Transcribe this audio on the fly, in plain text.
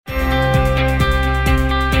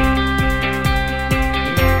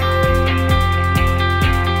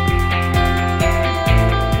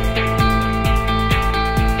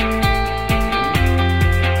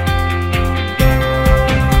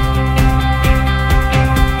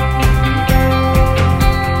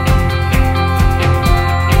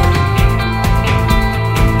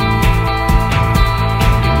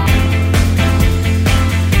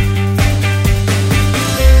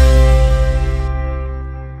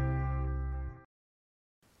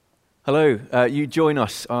Hello, you join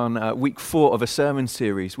us on week 4 of a sermon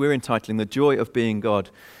series we're entitling The Joy of Being God.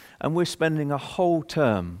 And we're spending a whole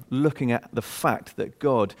term looking at the fact that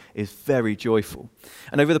God is very joyful.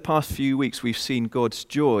 And over the past few weeks, we've seen God's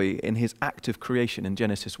joy in his act of creation in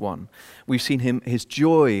Genesis 1. We've seen his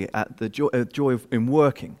joy at the joy in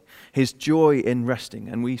working, his joy in resting,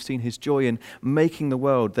 and we've seen his joy in making the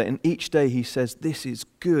world, that in each day he says, this is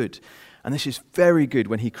good, and this is very good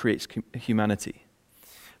when he creates humanity.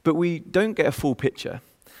 But we don't get a full picture,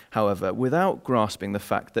 however, without grasping the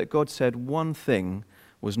fact that God said one thing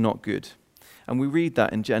was not good. And we read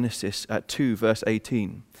that in Genesis 2, verse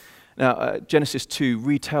 18. Now, Genesis 2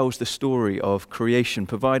 retells the story of creation,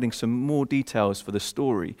 providing some more details for the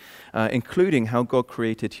story, including how God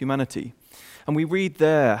created humanity. And we read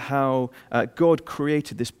there how God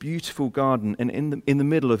created this beautiful garden in the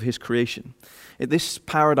middle of his creation. This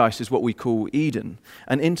paradise is what we call Eden.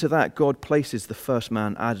 And into that, God places the first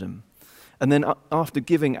man, Adam. And then after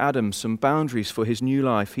giving Adam some boundaries for his new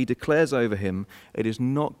life, he declares over him, it is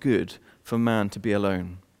not good for man to be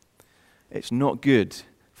alone. It's not good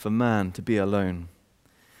for man to be alone.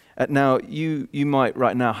 Now, you might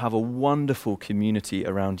right now have a wonderful community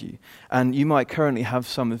around you. And you might currently have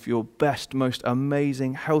some of your best, most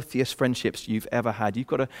amazing, healthiest friendships you've ever had. You've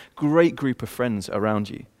got a great group of friends around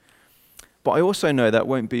you. But I also know that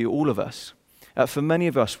won't be all of us. For many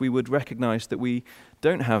of us, we would recognize that we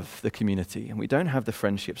don't have the community and we don't have the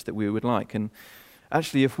friendships that we would like. And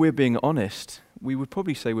actually, if we're being honest, we would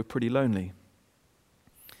probably say we're pretty lonely.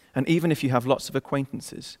 And even if you have lots of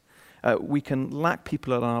acquaintances, we can lack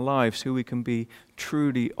people in our lives who we can be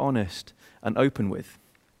truly honest and open with.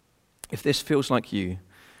 If this feels like you,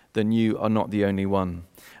 then you are not the only one.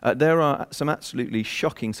 There are some absolutely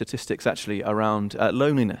shocking statistics actually around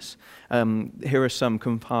loneliness. Here are some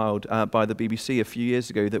compiled by the BBC a few years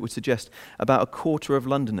ago that would suggest about a quarter of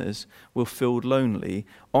Londoners will feel lonely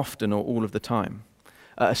often or all of the time.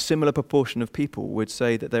 A similar proportion of people would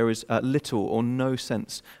say that there is little or no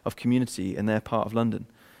sense of community in their part of London.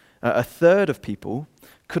 A third of people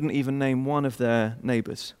couldn't even name one of their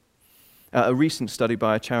neighbours. A recent study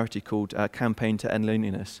by a charity called Campaign to End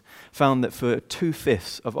Loneliness found that for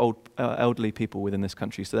 2/5 of elderly people within this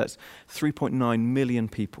country, so that's 3.9 million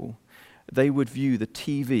people, they would view the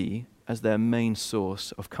TV as their main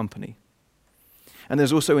source of company. And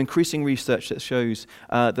there's also increasing research that shows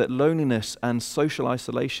that loneliness and social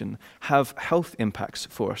isolation have health impacts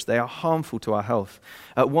for us. They are harmful to our health.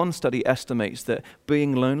 One study estimates that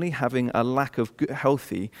being lonely, having a lack of good,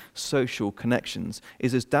 healthy social connections,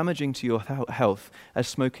 is as damaging to your health as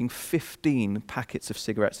smoking 15 packets of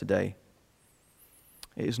cigarettes a day.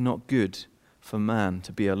 It is not good for man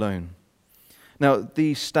to be alone. Now,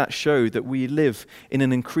 these stats show that we live in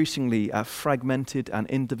an increasingly fragmented and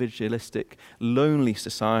individualistic, lonely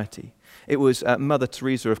society. It was Mother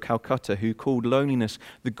Teresa of Calcutta who called loneliness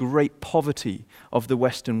the great poverty of the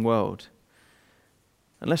Western world.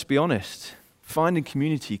 And let's be honest, finding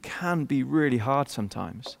community can be really hard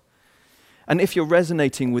sometimes. And if you're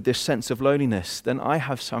resonating with this sense of loneliness, then I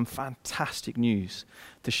have some fantastic news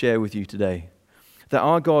to share with you today. That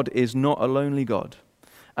our God is not a lonely God,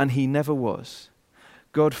 and he never was.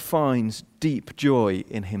 God finds deep joy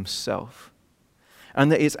in himself.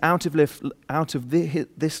 And that it's out of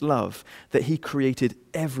this love that he created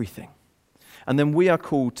everything. And then we are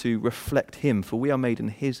called to reflect him, for we are made in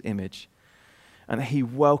his image. And he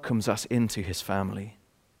welcomes us into his family.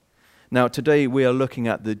 Now, today we are looking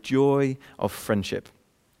at the joy of friendship.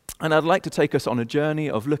 And I'd like to take us on a journey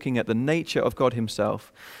of looking at the nature of God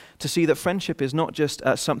himself, to see that friendship is not just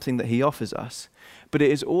something that he offers us, but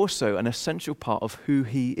it is also an essential part of who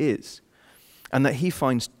he is, and that he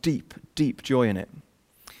finds deep, deep joy in it.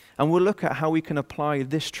 And we'll look at how we can apply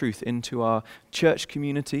this truth into our church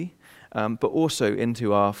community, but also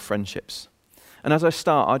into our friendships. And as I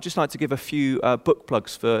start, I'd just like to give a few book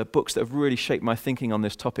plugs for books that have really shaped my thinking on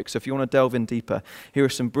this topic. So if you want to delve in deeper, here are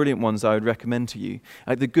some brilliant ones I would recommend to you.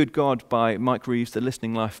 The Good God by Mike Reeves, The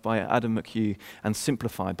Listening Life by Adam McHugh, and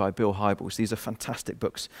Simplified by Bill Hybels. These are fantastic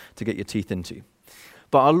books to get your teeth into.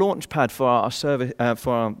 But our launch pad for our service,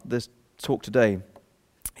 this talk today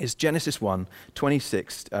is Genesis 1,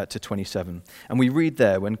 26 to 27. And we read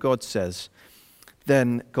there when God says,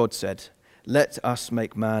 "Then God said, let us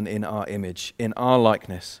make man in our image, in our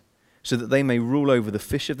likeness, so that they may rule over the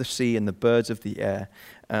fish of the sea and the birds of the air,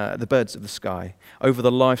 the birds of the sky, over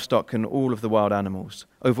the livestock and all of the wild animals,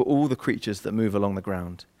 over all the creatures that move along the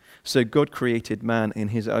ground." So God created man in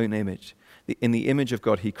his own image. In the image of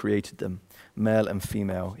God he created them. Male and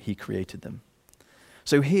female he created them.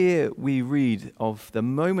 So here we read of the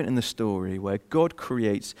moment in the story where God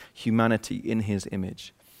creates humanity in his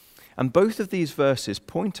image. And both of these verses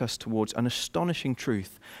point us towards an astonishing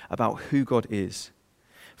truth about who God is.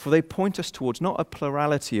 For they point us towards not a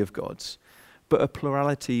plurality of gods, but a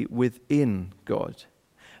plurality within God.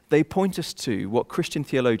 They point us to what Christian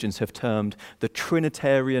theologians have termed the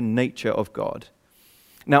Trinitarian nature of God.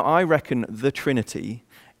 Now, I reckon the Trinity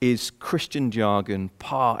is Christian jargon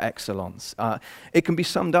par excellence. It can be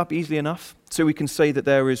summed up easily enough. So we can say that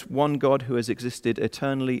there is one God who has existed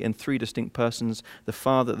eternally in three distinct persons, the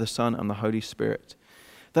Father, the Son, and the Holy Spirit.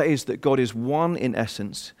 That is, that God is one in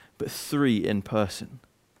essence, but three in person.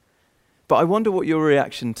 But I wonder what your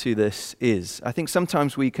reaction to this is. I think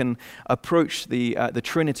sometimes we can approach the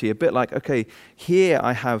Trinity a bit like, okay, here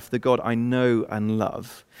I have the God I know and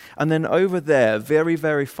love. And then over there, very,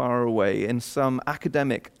 very far away, in some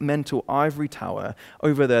academic mental ivory tower,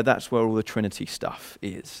 over there, that's where all the Trinity stuff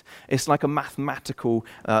is. It's like a mathematical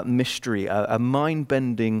mystery, a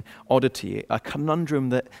mind-bending oddity, a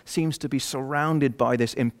conundrum that seems to be surrounded by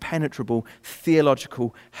this impenetrable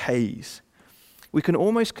theological haze. We can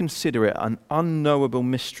almost consider it an unknowable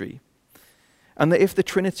mystery. And that if the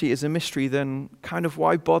Trinity is a mystery, then kind of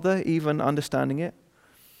why bother even understanding it?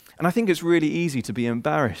 And I think it's really easy to be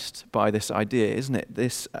embarrassed by this idea, isn't it?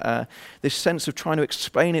 This sense of trying to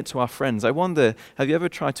explain it to our friends. I wonder, have you ever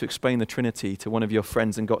tried to explain the Trinity to one of your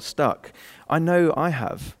friends and got stuck? I know I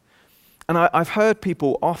have. And I've heard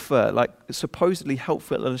people offer like supposedly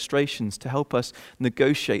helpful illustrations to help us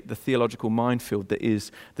negotiate the theological minefield that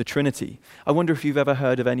is the Trinity. I wonder if you've ever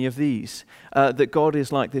heard of any of these. That God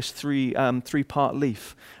is like this three-part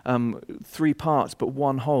leaf, 3 parts but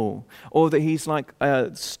one whole. Or that he's like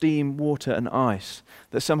steam, water, and ice.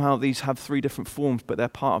 That somehow these have 3 different forms but they're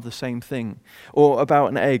part of the same thing. Or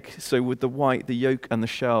about an egg, so with the white, the yolk, and the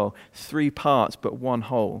shell, 3 parts but one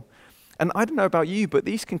whole. And I don't know about you, but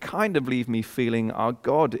these can kind of leave me feeling our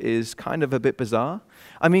God is kind of a bit bizarre.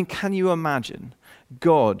 I mean, can you imagine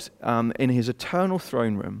God in his eternal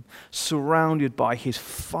throne room, surrounded by his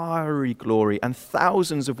fiery glory and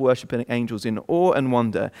thousands of worshiping angels in awe and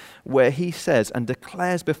wonder, where he says and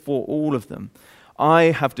declares before all of them, I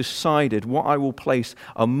have decided what I will place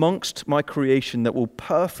amongst my creation that will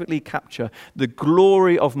perfectly capture the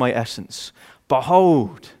glory of my essence.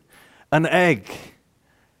 Behold, an egg.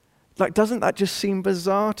 Like, doesn't that just seem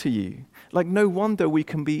bizarre to you? Like, no wonder we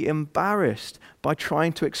can be embarrassed by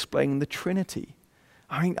trying to explain the Trinity.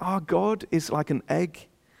 I mean, our God is like an egg.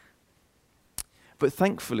 But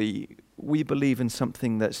thankfully, we believe in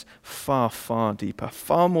something that's far, far deeper,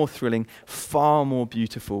 far more thrilling, far more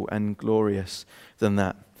beautiful and glorious than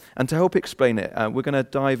that. And to help explain it, we're going to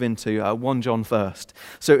dive into 1 John first.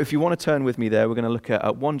 So if you want to turn with me there, we're going to look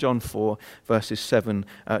at 1 John 4, verses 7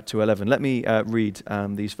 to 11. Let me read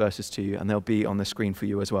these verses to you, and they'll be on the screen for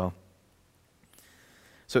you as well.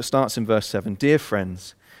 So it starts in verse 7. Dear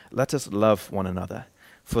friends, let us love one another,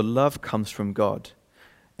 for love comes from God.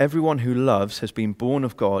 Everyone who loves has been born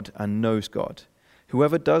of God and knows God.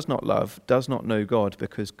 Whoever does not love does not know God,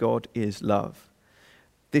 because God is love.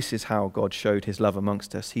 This is how God showed his love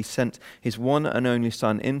amongst us. He sent his one and only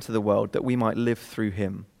Son into the world that we might live through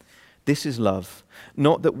him. This is love,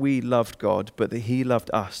 not that we loved God, but that he loved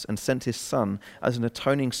us and sent his Son as an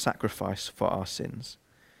atoning sacrifice for our sins.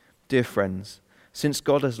 Dear friends, since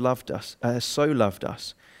God has so loved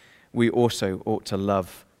us, we also ought to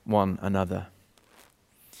love one another.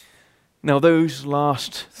 Now, those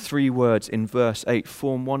last 3 words in verse 8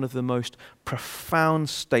 form one of the most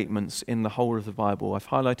profound statements in the whole of the Bible. I've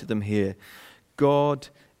highlighted them here. God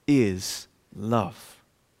is love.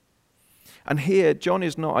 And here, John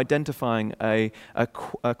is not identifying a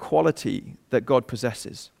quality that God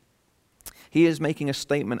possesses. He is making a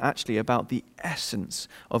statement actually about the essence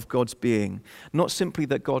of God's being. Not simply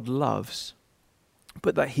that God loves,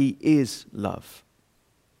 but that he is love.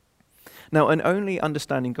 Now, and only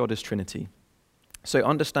understanding God as Trinity, so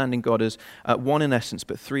understanding God as one in essence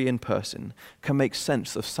but 3 in person, can make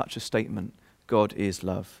sense of such a statement. God is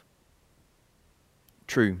love.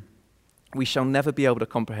 True, we shall never be able to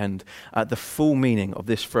comprehend the full meaning of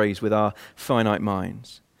this phrase with our finite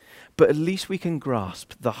minds. But at least we can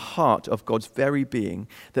grasp the heart of God's very being,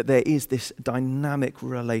 that there is this dynamic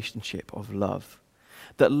relationship of love.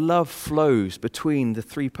 That love flows between the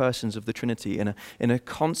 3 persons of the Trinity in a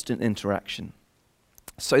constant interaction,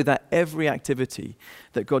 so that every activity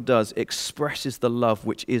that God does expresses the love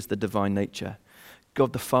which is the divine nature.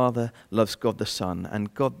 God the Father loves God the Son,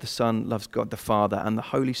 and God the Son loves God the Father, and the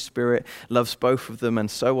Holy Spirit loves both of them,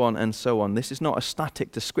 and so on and so on. This is not a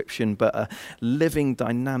static description, but a living,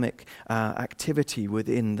 dynamic activity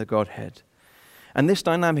within the Godhead. And this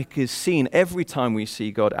dynamic is seen every time we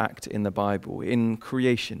see God act in the Bible, in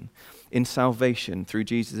creation, in salvation through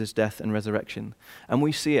Jesus' death and resurrection. And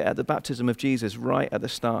we see it at the baptism of Jesus right at the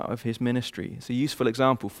start of his ministry. It's a useful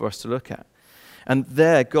example for us to look at. And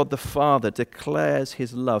there, God the Father declares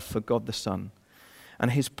his love for God the Son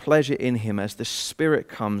and his pleasure in him as the Spirit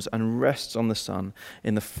comes and rests on the Son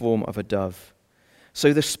in the form of a dove.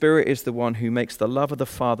 So the Spirit is the one who makes the love of the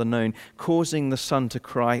Father known, causing the Son to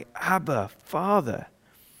cry, Abba, Father.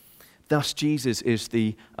 Thus Jesus is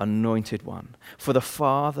the anointed one. For the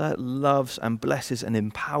Father loves and blesses and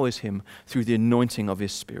empowers him through the anointing of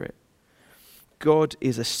his Spirit. God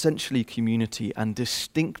is essentially community and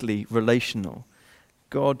distinctly relational.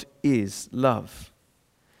 God is love.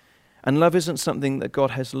 And love isn't something that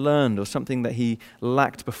God has learned or something that he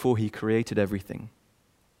lacked before he created everything.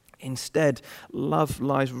 Instead, love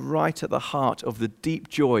lies right at the heart of the deep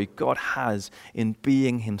joy God has in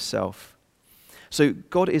being himself. So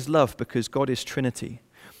God is love because God is Trinity.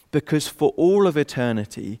 Because for all of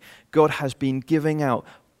eternity, God has been giving out,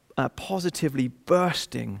 positively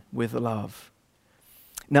bursting with love.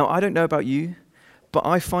 Now, I don't know about you, but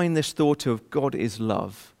I find this thought of God is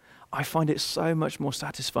love, I find it so much more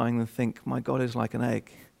satisfying than think, my God is like an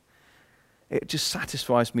egg. It just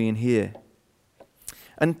satisfies me in here.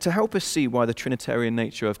 And to help us see why the Trinitarian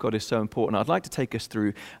nature of God is so important, I'd like to take us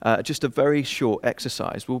through just a very short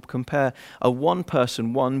exercise. We'll compare a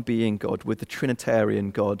one-person, one-being God with the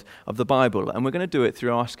Trinitarian God of the Bible. And we're going to do it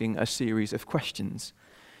through asking a series of questions.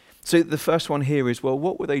 So the first one here is, well,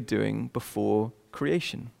 what were they doing before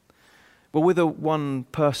creation? Well, with a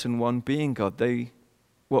one-person, one-being God, they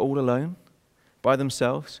were all alone, by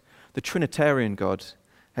themselves. The Trinitarian God,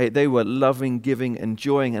 hey, they were loving, giving,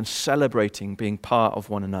 enjoying, and celebrating being part of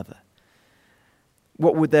one another.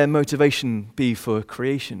 What would their motivation be for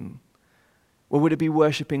creation? Or would it be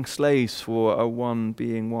worshipping slaves for a one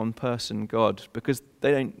being, one person God? Because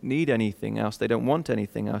they don't need anything else. They don't want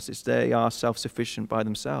anything else. They are self-sufficient by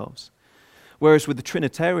themselves. Whereas with the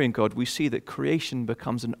Trinitarian God, we see that creation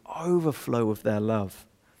becomes an overflow of their love.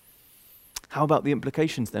 How about the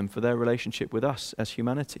implications then for their relationship with us as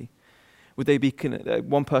humanity? Would they be,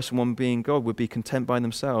 one person, one being God, would be content by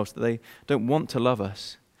themselves, that they don't want to love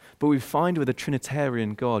us? But we find with a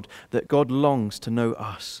Trinitarian God that God longs to know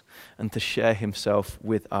us and to share himself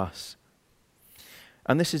with us.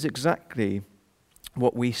 And this is exactly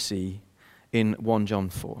what we see in 1 John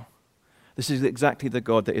 4. This is exactly the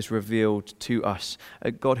God that is revealed to us,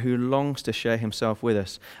 a God who longs to share himself with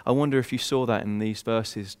us. I wonder if you saw that in these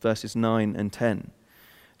verses 9 and 10.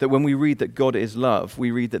 That when we read that God is love,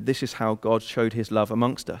 we read that this is how God showed his love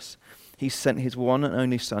amongst us. He sent his one and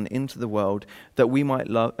only Son into the world that we might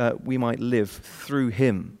live through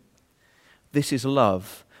him. This is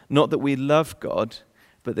love, not that we love God,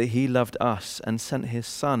 but that he loved us and sent his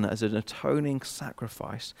Son as an atoning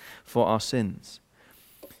sacrifice for our sins.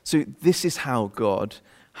 So this is how God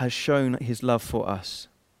has shown his love for us,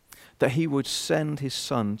 that he would send his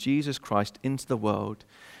Son, Jesus Christ, into the world,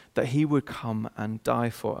 that he would come and die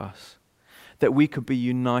for us, that we could be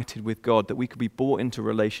united with God, that we could be brought into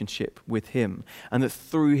relationship with him, and that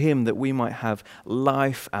through him that we might have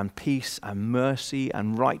life and peace and mercy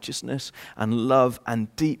and righteousness and love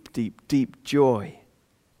and deep, deep, deep joy.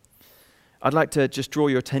 I'd like to just draw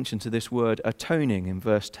your attention to this word atoning in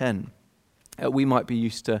verse 10. We might be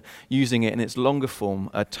used to using it in its longer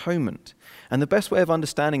form, atonement. And the best way of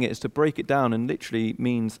understanding it is to break it down, and literally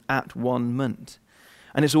means at one ment.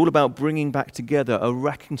 And it's all about bringing back together, a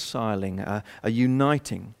reconciling, a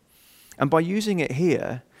uniting. And by using it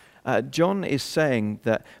here, John is saying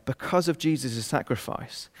that because of Jesus'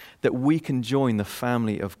 sacrifice, that we can join the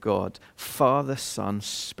family of God, Father, Son,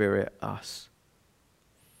 Spirit, us.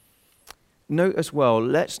 Note as well,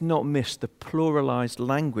 let's not miss the pluralized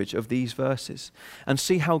language of these verses and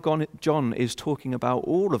see how John is talking about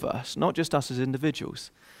all of us, not just us as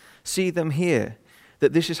individuals. See them here,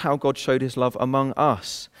 that this is how God showed his love among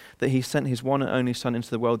us, that he sent his one and only Son into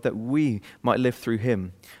the world that we might live through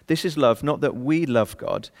him. This is love, not that we love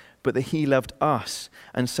God, but that he loved us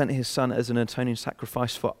and sent his Son as an atoning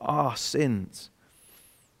sacrifice for our sins.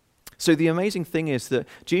 So the amazing thing is that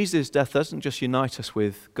Jesus' death doesn't just unite us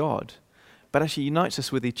with God, but actually unites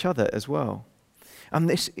us with each other as well. And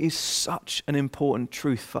this is such an important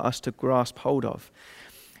truth for us to grasp hold of.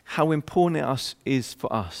 How important it is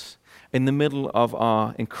for us in the middle of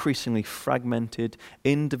our increasingly fragmented,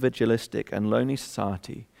 individualistic and lonely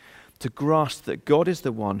society to grasp that God is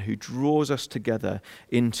the one who draws us together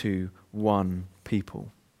into one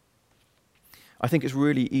people. I think it's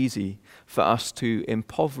really easy for us to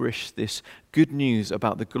impoverish this good news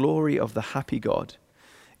about the glory of the happy God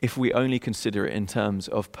if we only consider it in terms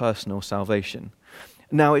of personal salvation.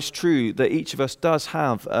 Now, it's true that each of us does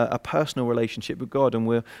have a personal relationship with God, and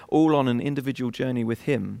we're all on an individual journey with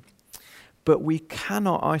him. But we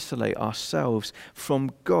cannot isolate ourselves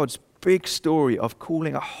from God's big story of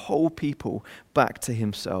calling a whole people back to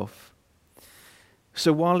himself.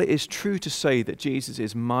 So while it is true to say that Jesus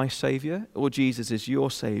is my Savior or Jesus is your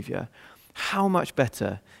Savior, how much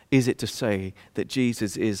better is it to say that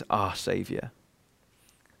Jesus is our Savior?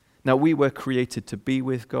 Now, we were created to be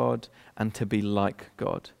with God and to be like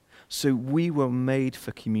God. So we were made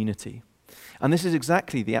for community. And this is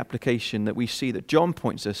exactly the application that we see that John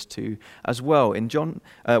points us to as well in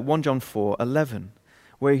 1 John 4:11,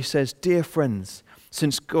 where he says, "Dear friends,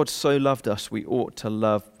 since God so loved us, we ought to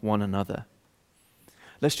love one another."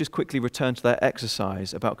 Let's just quickly return to that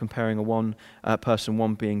exercise about comparing a one person,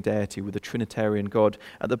 one being deity with a Trinitarian God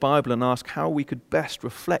at the Bible and ask how we could best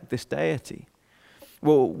reflect this deity.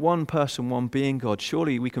 Well, one person, one being God,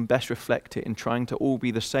 surely we can best reflect it in trying to all be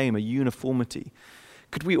the same, a uniformity.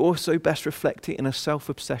 Could we also best reflect it in a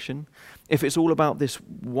self-obsession? If it's all about this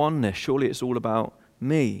oneness, surely it's all about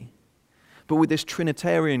me. But with this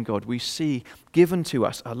Trinitarian God, we see given to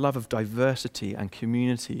us a love of diversity and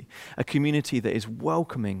community, a community that is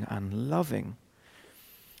welcoming and loving.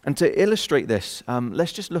 And to illustrate this,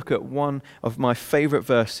 let's just look at one of my favorite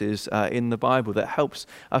verses in the Bible that helps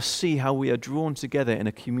us see how we are drawn together in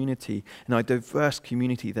a community, in a diverse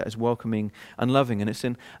community that is welcoming and loving. And it's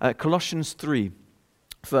in Colossians 3,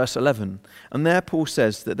 verse 11. And there Paul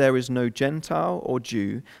says that there is no Gentile or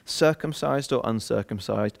Jew, circumcised or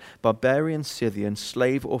uncircumcised, barbarian, Scythian,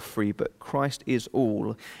 slave or free, but Christ is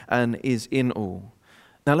all and is in all.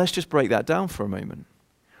 Now let's just break that down for a moment.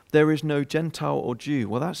 There is no Gentile or Jew.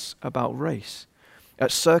 Well, that's about race.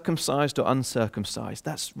 Circumcised or uncircumcised,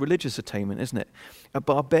 that's religious attainment, isn't it? A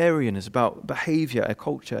barbarian is about behavior, a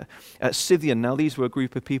culture. Scythian, now these were a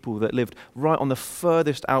group of people that lived right on the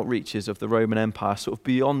furthest outreaches of the Roman Empire, sort of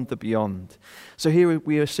beyond the beyond. So here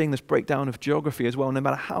we are seeing this breakdown of geography as well, no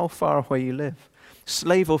matter how far away you live.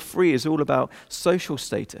 Slave or free is all about social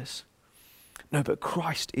status. No, but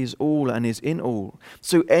Christ is all and is in all.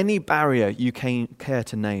 So any barrier you care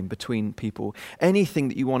to name between people, anything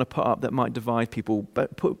that you want to put up that might divide people,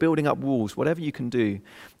 building up walls, whatever you can do,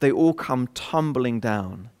 they all come tumbling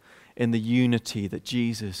down in the unity that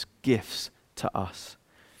Jesus gifts to us.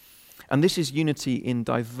 And this is unity in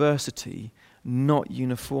diversity, not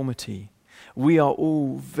uniformity. We are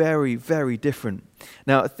all very, very different.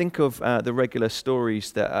 Now, think of the regular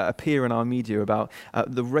stories that appear in our media about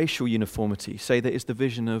the racial uniformity, say that is the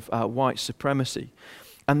vision of white supremacy,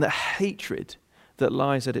 and the hatred that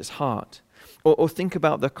lies at its heart. Or think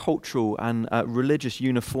about the cultural and religious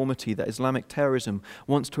uniformity that Islamic terrorism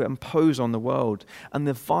wants to impose on the world, and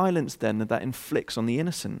the violence then that inflicts on the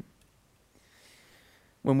innocent.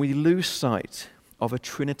 When we lose sight of a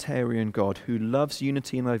Trinitarian God who loves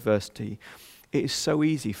unity and diversity, it is so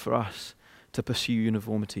easy for us to pursue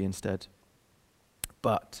uniformity instead.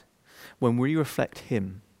 But when we reflect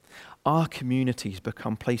him, our communities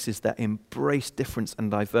become places that embrace difference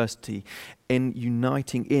and diversity in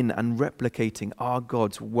uniting in and replicating our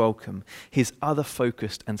God's welcome, his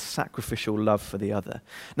other-focused and sacrificial love for the other.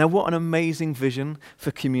 Now, what an amazing vision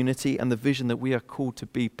for community and the vision that we are called to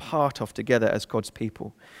be part of together as God's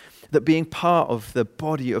people. That being part of the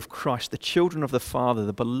body of Christ, the children of the Father,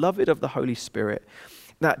 the beloved of the Holy Spirit,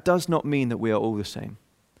 that does not mean that we are all the same.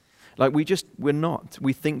 Like we're not.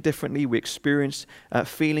 We think differently, we experience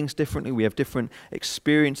feelings differently, we have different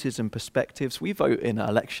experiences and perspectives. We vote in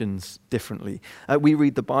elections differently. We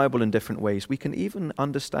read the Bible in different ways. We can even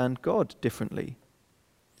understand God differently.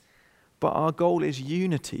 But our goal is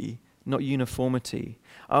unity, not uniformity.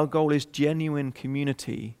 Our goal is genuine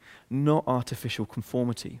community, not artificial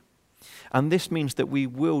conformity. And this means that we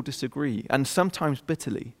will disagree, and sometimes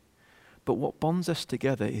bitterly. But what bonds us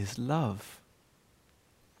together is love.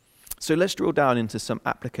 So let's drill down into some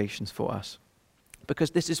applications for us.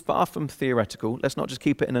 Because this is far from theoretical. Let's not just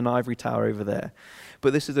keep it in an ivory tower over there.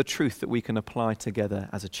 But this is a truth that we can apply together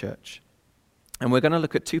as a church. And we're going to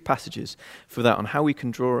look at two passages for that on how we can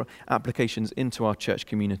draw applications into our church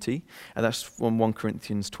community. And that's from 1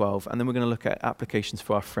 Corinthians 12. And then we're going to look at applications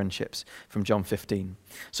for our friendships from John 15.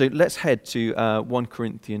 So let's head to 1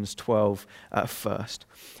 Corinthians 12 first.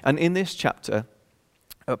 And in this chapter,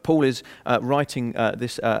 Paul is writing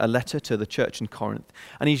a letter to the church in Corinth,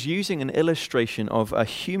 and he's using an illustration of a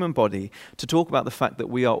human body to talk about the fact that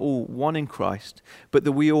we are all one in Christ, but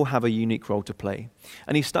that we all have a unique role to play.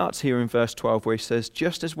 And he starts here in verse 12 where he says,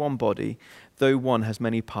 just as one body, though one has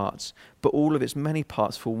many parts, but all of its many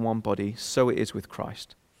parts form one body, so it is with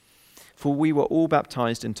Christ. For we were all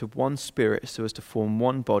baptized into one Spirit so as to form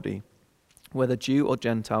one body, whether Jew or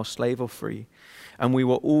Gentile, slave or free, and we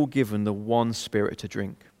were all given the one Spirit to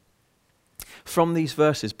drink. From these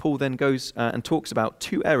verses, Paul then goes and talks about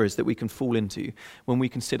two errors that we can fall into when we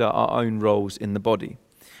consider our own roles in the body.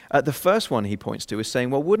 The first one he points to is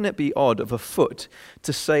saying, well, wouldn't it be odd of a foot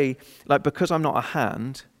to say, like, because I'm not a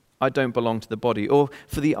hand, I don't belong to the body? Or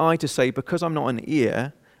for the eye to say, because I'm not an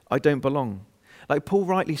ear, I don't belong. Like Paul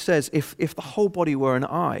rightly says, if the whole body were an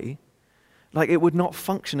eye, like it would not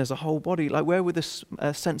function as a whole body. Like where would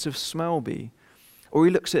the sense of smell be? Or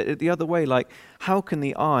he looks at it the other way, like how can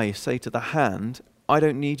the eye say to the hand, I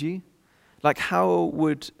don't need you? Like how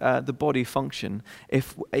would the body function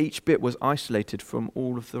if each bit was isolated from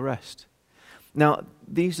all of the rest? Now,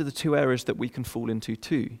 these are the two errors that we can fall into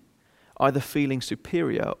too, either feeling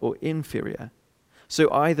superior or inferior.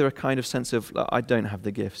 So either a kind of sense of, I don't have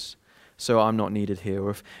the gifts, so I'm not needed here.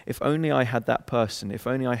 Or if only I had that person, if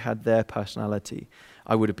only I had their personality,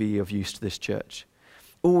 I would be of use to this church.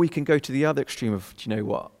 Or we can go to the other extreme of, do you know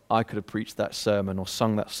what? I could have preached that sermon or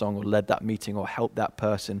sung that song or led that meeting or helped that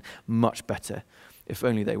person much better if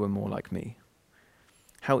only they were more like me.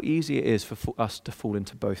 How easy it is for us to fall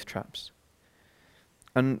into both traps.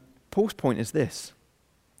 And Paul's point is this.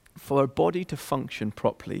 For a body to function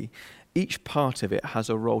properly, each part of it has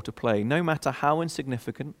a role to play, no matter how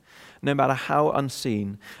insignificant, no matter how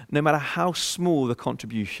unseen, no matter how small the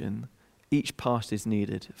contribution, each part is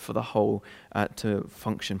needed for the whole to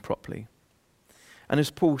function properly. And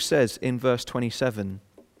as Paul says in verse 27,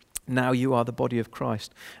 now you are the body of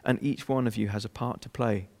Christ, and each one of you has a part to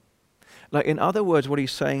play. Like in other words, what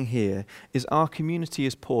he's saying here is our community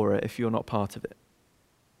is poorer if you're not part of it.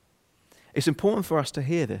 It's important for us to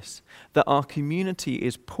hear this, that our community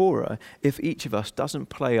is poorer if each of us doesn't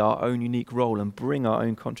play our own unique role and bring our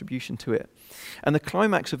own contribution to it. And the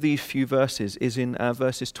climax of these few verses is in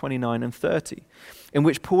verses 29 and 30, in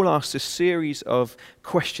which Paul asks a series of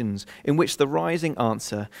questions in which the rising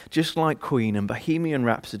answer, just like Queen and Bohemian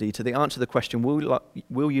Rhapsody, to the answer to the question,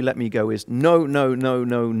 will you let me go, is no, no, no,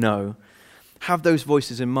 no, no. Have those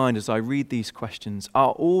voices in mind as I read these questions.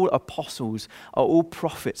 Are all apostles, are all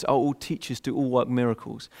prophets, are all teachers, do all work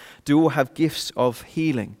miracles? Do all have gifts of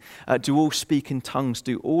healing? Do all speak in tongues?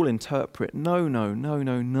 Do all interpret? No, no, no,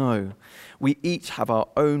 no, no. We each have our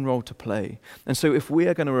own role to play. And so if we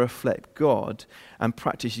are going to reflect God and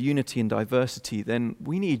practice unity and diversity, then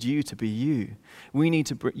we need you to be you. We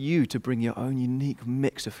need you to bring your own unique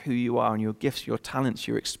mix of who you are and your gifts, your talents,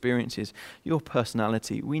 your experiences, your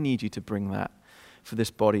personality. We need you to bring that for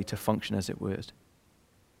this body to function as it would.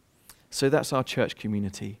 So that's our church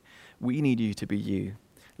community. We need you to be you.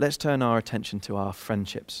 Let's turn our attention to our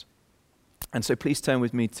friendships. And so please turn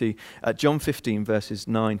with me to John 15, verses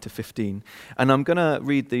 9 to 15. And I'm going to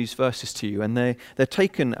read these verses to you. And they're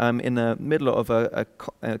taken in the middle of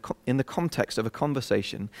in the context of a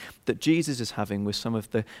conversation that Jesus is having with some of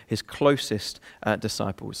his closest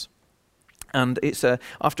disciples. And it's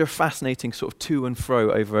after a fascinating sort of to and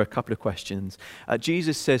fro over a couple of questions,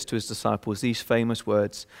 Jesus says to his disciples these famous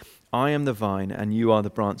words, I am the vine and you are the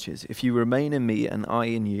branches. If you remain in me and I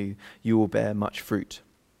in you, you will bear much fruit.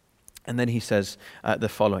 And then he says the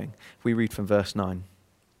following. We read from verse 9.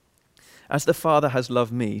 As the Father has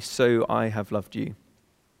loved me, so I have loved you.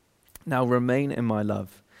 Now remain in my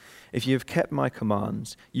love. If you have kept my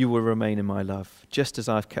commands, you will remain in my love, just as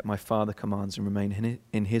I have kept my Father's commands and remain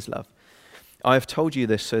in his love. I have told you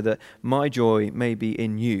this so that my joy may be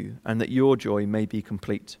in you and that your joy may be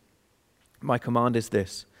complete. My command is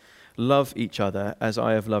this, love each other as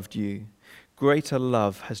I have loved you. Greater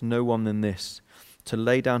love has no one than this, to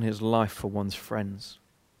lay down his life for one's friends.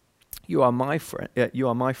 You are my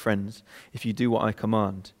friends if you do what I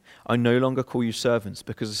command. I no longer call you servants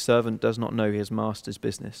because a servant does not know his master's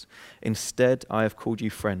business. Instead, I have called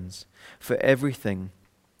you friends. For everything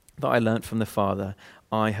that I learnt from the Father,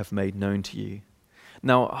 I have made known to you.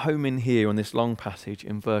 Now, home in here on this long passage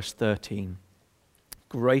in verse 13.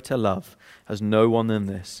 Greater love has no one than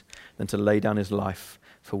this, than to lay down his life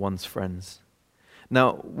for one's friends.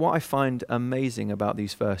 Now, what I find amazing about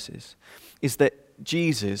these verses is that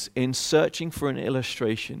Jesus, in searching for an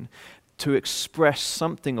illustration to express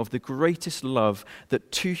something of the greatest love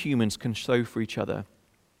that two humans can show for each other,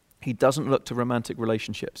 he doesn't look to romantic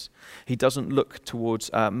relationships. He doesn't look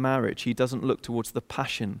towards marriage. He doesn't look towards the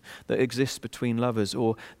passion that exists between lovers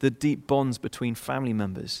or the deep bonds between family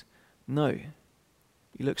members. No,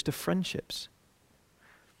 he looks to friendships.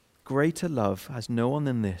 Greater love has no one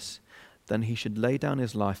than this, than he should lay down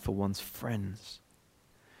his life for one's friends.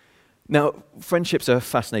 Now, friendships are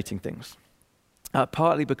fascinating things.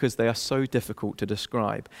 partly because they are so difficult to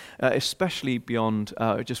describe, especially beyond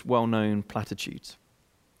just well-known platitudes.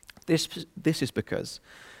 This is because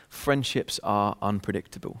friendships are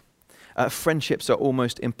unpredictable. Friendships are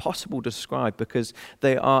almost impossible to describe because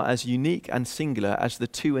they are as unique and singular as the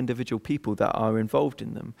two individual people that are involved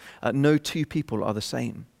in them. No two people are the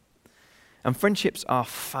same. And friendships are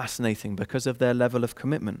fascinating because of their level of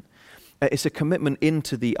commitment. It's a commitment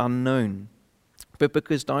into the unknown. But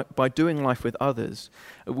because by doing life with others,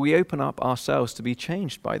 we open up ourselves to be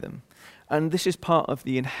changed by them. And this is part of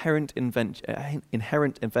the inherent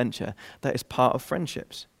adventure that is part of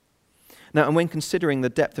friendships. Now, and when considering the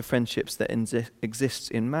depth of friendships that exists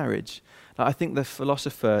in marriage, I think the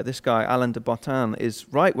philosopher, this guy, Alain de Botton, is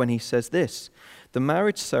right when he says this: the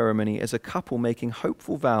marriage ceremony is a couple making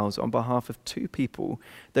hopeful vows on behalf of two people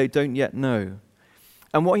they don't yet know.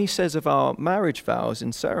 And what he says of our marriage vows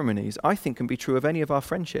in ceremonies, I think can be true of any of our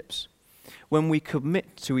friendships. When we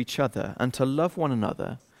commit to each other and to love one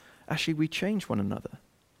another, actually we change one another.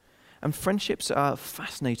 And friendships are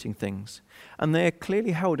fascinating things, and they are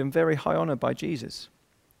clearly held in very high honor by Jesus.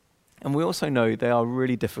 And we also know they are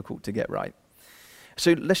really difficult to get right.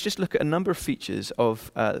 So let's just look at a number of features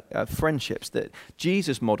of friendships that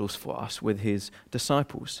Jesus models for us with his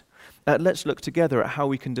disciples. Let's look together at how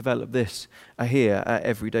we can develop this here at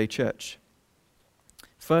Everyday Church.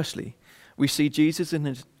 Firstly, we see Jesus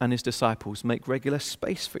and his disciples make regular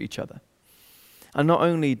space for each other. And not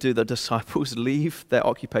only do the disciples leave their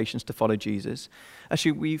occupations to follow Jesus,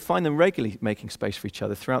 actually we find them regularly making space for each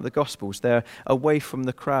other throughout the Gospels. They're away from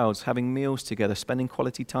the crowds, having meals together, spending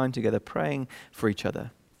quality time together, praying for each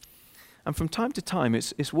other. And from time to time,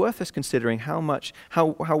 it's worth us considering how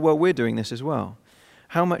well we're doing this as well.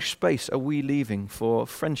 How much space are we leaving for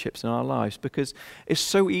friendships in our lives? Because it's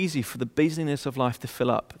so easy for the busyness of life to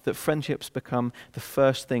fill up that friendships become the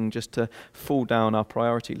first thing just to fall down our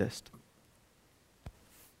priority list.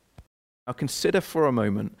 Now consider for a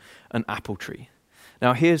moment an apple tree.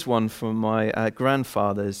 Now here's one from my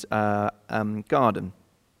grandfather's garden.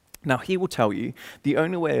 Now he will tell you the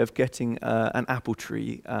only way of getting an apple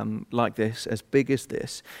tree like this, as big as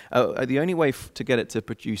this, the only way to get it to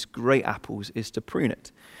produce great apples is to prune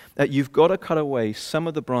it. You've got to cut away some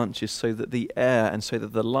of the branches so that the air and so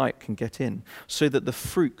that the light can get in, so that the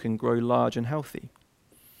fruit can grow large and healthy.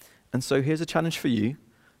 And so here's a challenge for you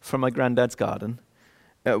from my granddad's garden.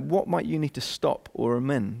 What might you need to stop or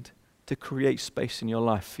amend to create space in your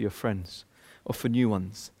life for your friends or for new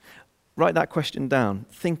ones? Write that question down.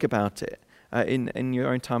 Think about it in your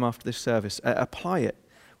own time after this service. Apply it.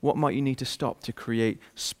 What might you need to stop to create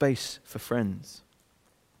space for friends?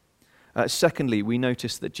 Secondly, we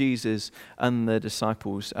notice that Jesus and the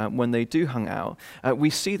disciples, when they do hang out,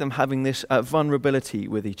 we see them having this vulnerability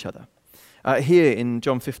with each other. Here in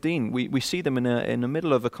John 15, we see them in the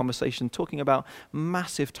middle of a conversation talking about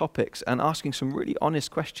massive topics and asking some really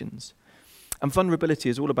honest questions. And vulnerability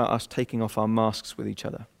is all about us taking off our masks with each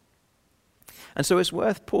other. And so it's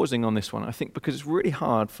worth pausing on this one, I think, because it's really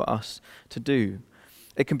hard for us to do.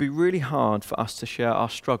 It can be really hard for us to share our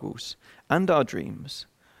struggles and our dreams,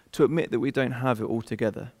 to admit that we don't have it all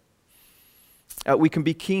together. We can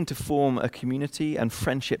be keen to form a community and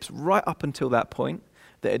friendships right up until that point,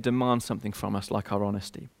 that it demands something from us, like our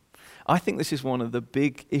honesty. I think this is one of the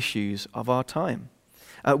big issues of our time.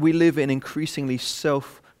 We live in increasingly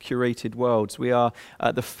self-curated worlds. We are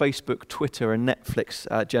the Facebook, Twitter, and Netflix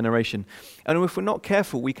generation. And if we're not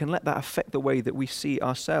careful, we can let that affect the way that we see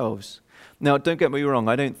ourselves. Now, don't get me wrong,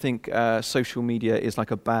 I don't think social media is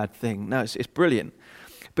like a bad thing. No, it's brilliant.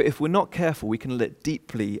 But if we're not careful, we can let it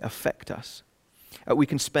deeply affect us. We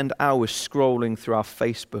can spend hours scrolling through our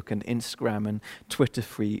Facebook and Instagram and Twitter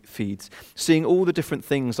feeds, seeing all the different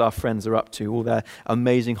things our friends are up to, all their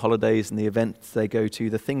amazing holidays and the events they go to,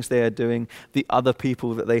 the things they are doing, the other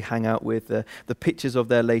people that they hang out with, the pictures of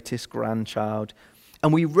their latest grandchild.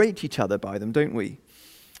 And we rate each other by them, don't we?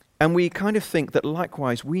 And we kind of think that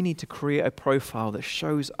likewise, we need to create a profile that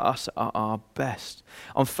shows us at our best.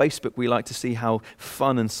 On Facebook, we like to see how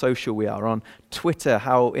fun and social we are. On Twitter,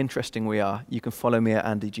 how interesting we are. You can follow me at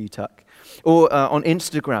Andy G. Tuck. Or on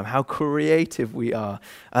Instagram, how creative we are.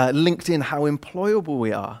 LinkedIn, how employable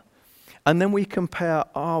we are. And then we compare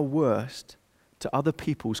our worst to other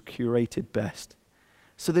people's curated best.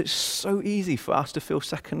 So that it's so easy for us to feel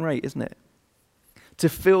second rate, isn't it? To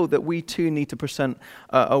feel that we too need to present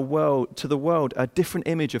to the world a different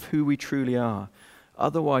image of who we truly are.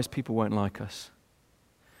 Otherwise, people won't like us.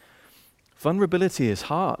 Vulnerability is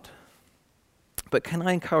hard. But can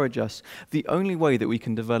I encourage us, the only way that we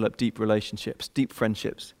can develop deep relationships, deep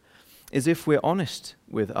friendships, is if we're honest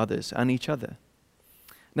with others and each other.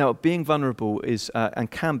 Now, being vulnerable is and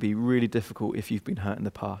can be really difficult if you've been hurt in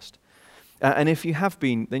the past. And if you have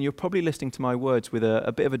been, then you're probably listening to my words with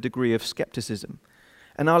a bit of a degree of skepticism.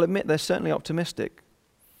 And I'll admit they're certainly optimistic.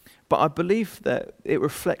 But I believe that it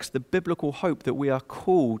reflects the biblical hope that we are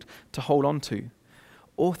called to hold on to.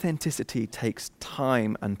 Authenticity takes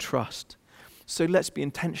time and trust. So let's be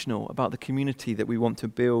intentional about the community that we want to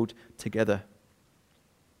build together.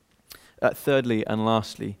 Thirdly and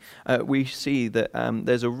lastly, we see that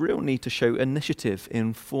there's a real need to show initiative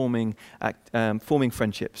in forming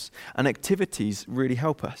friendships, and activities really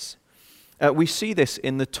help us. We see this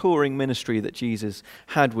in the touring ministry that Jesus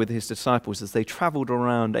had with his disciples as they traveled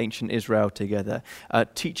around ancient Israel together,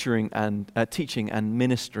 teaching and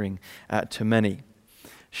ministering to many.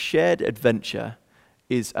 Shared adventure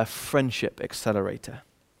is a friendship accelerator.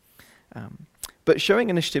 But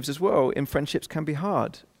showing initiatives as well in friendships can be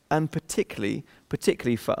hard, and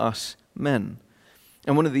particularly for us men.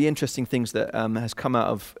 And one of the interesting things that has come out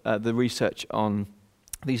of the research on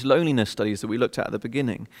these loneliness studies that we looked at the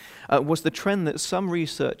beginning was the trend that some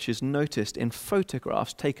researchers noticed in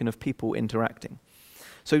photographs taken of people interacting.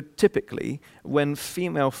 So typically, when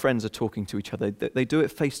female friends are talking to each other, they do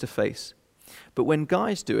it face to face. But when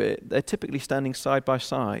guys do it, they're typically standing side by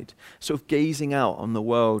side, sort of gazing out on the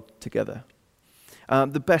world together.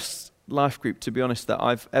 The best life group, to be honest, that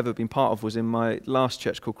I've ever been part of was in my last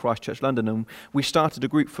church called Christ Church London, and we started a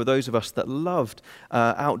group for those of us that loved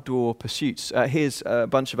outdoor pursuits. Here's a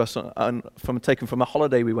bunch of us taken from a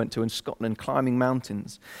holiday we went to in Scotland, climbing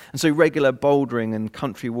mountains. And so regular bouldering and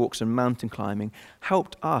country walks and mountain climbing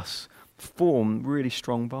helped us form really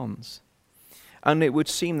strong bonds. And it would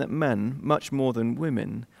seem that men, much more than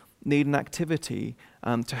women, need an activity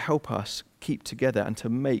to help us keep together and to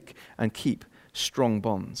make and keep strong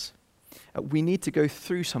bonds. We need to go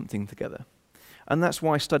through something together. And that's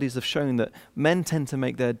why studies have shown that men tend to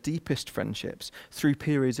make their deepest friendships through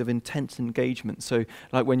periods of intense engagement. So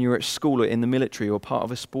like when you're at school or in the military or part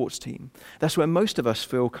of a sports team. That's where most of us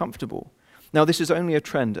feel comfortable. Now, this is only a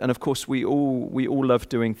trend, and of course we all love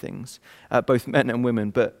doing things, both men and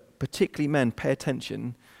women, but particularly men, pay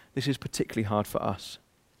attention. This is particularly hard for us.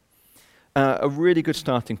 A really good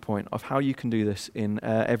starting point of how you can do this in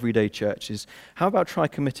everyday church is, how about try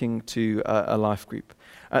committing to a life group?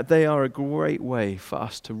 They are a great way for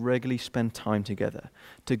us to regularly spend time together,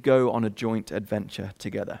 to go on a joint adventure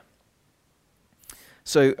together.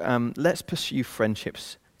 So let's pursue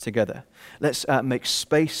friendships together. Let's make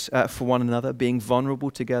space for one another, being vulnerable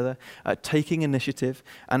together, taking initiative,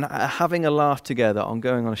 and having a laugh together on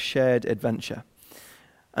going on a shared adventure.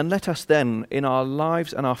 And let us then, in our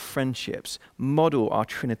lives and our friendships, model our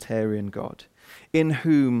Trinitarian God, in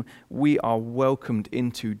whom we are welcomed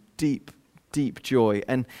into deep, deep joy,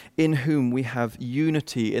 and in whom we have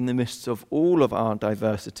unity in the midst of all of our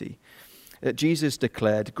diversity. Jesus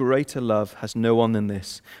declared, "Greater love has no one than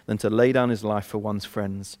this, than to lay down his life for one's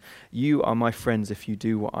friends. You are my friends if you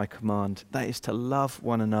do what I command." That is to love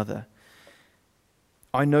one another.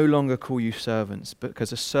 I no longer call you servants,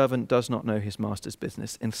 because a servant does not know his master's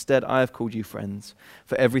business. Instead, I have called you friends.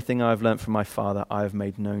 For everything I have learnt from my Father, I have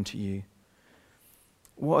made known to you.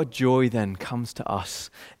 What a joy then comes to us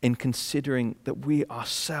in considering that we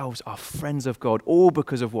ourselves are friends of God, all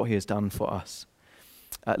because of what he has done for us.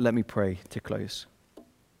 Let me pray to close.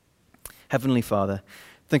 Heavenly Father,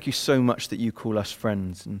 thank you so much that you call us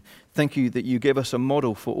friends, and thank you that you give us a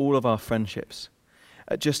model for all of our friendships.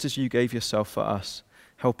 Just as you gave yourself for us,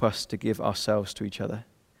 help us to give ourselves to each other.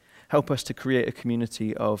 Help us to create a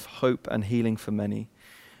community of hope and healing for many,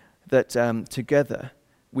 that together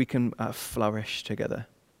we can flourish together.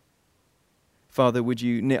 Father, would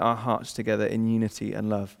you knit our hearts together in unity and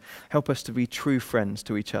love? Help us to be true friends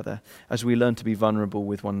to each other as we learn to be vulnerable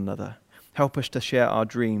with one another. Help us to share our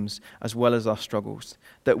dreams as well as our struggles,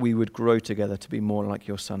 that we would grow together to be more like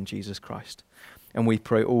your Son, Jesus Christ. And we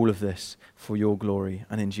pray all of this for your glory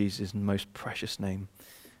and in Jesus' most precious name.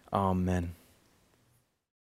 Amen.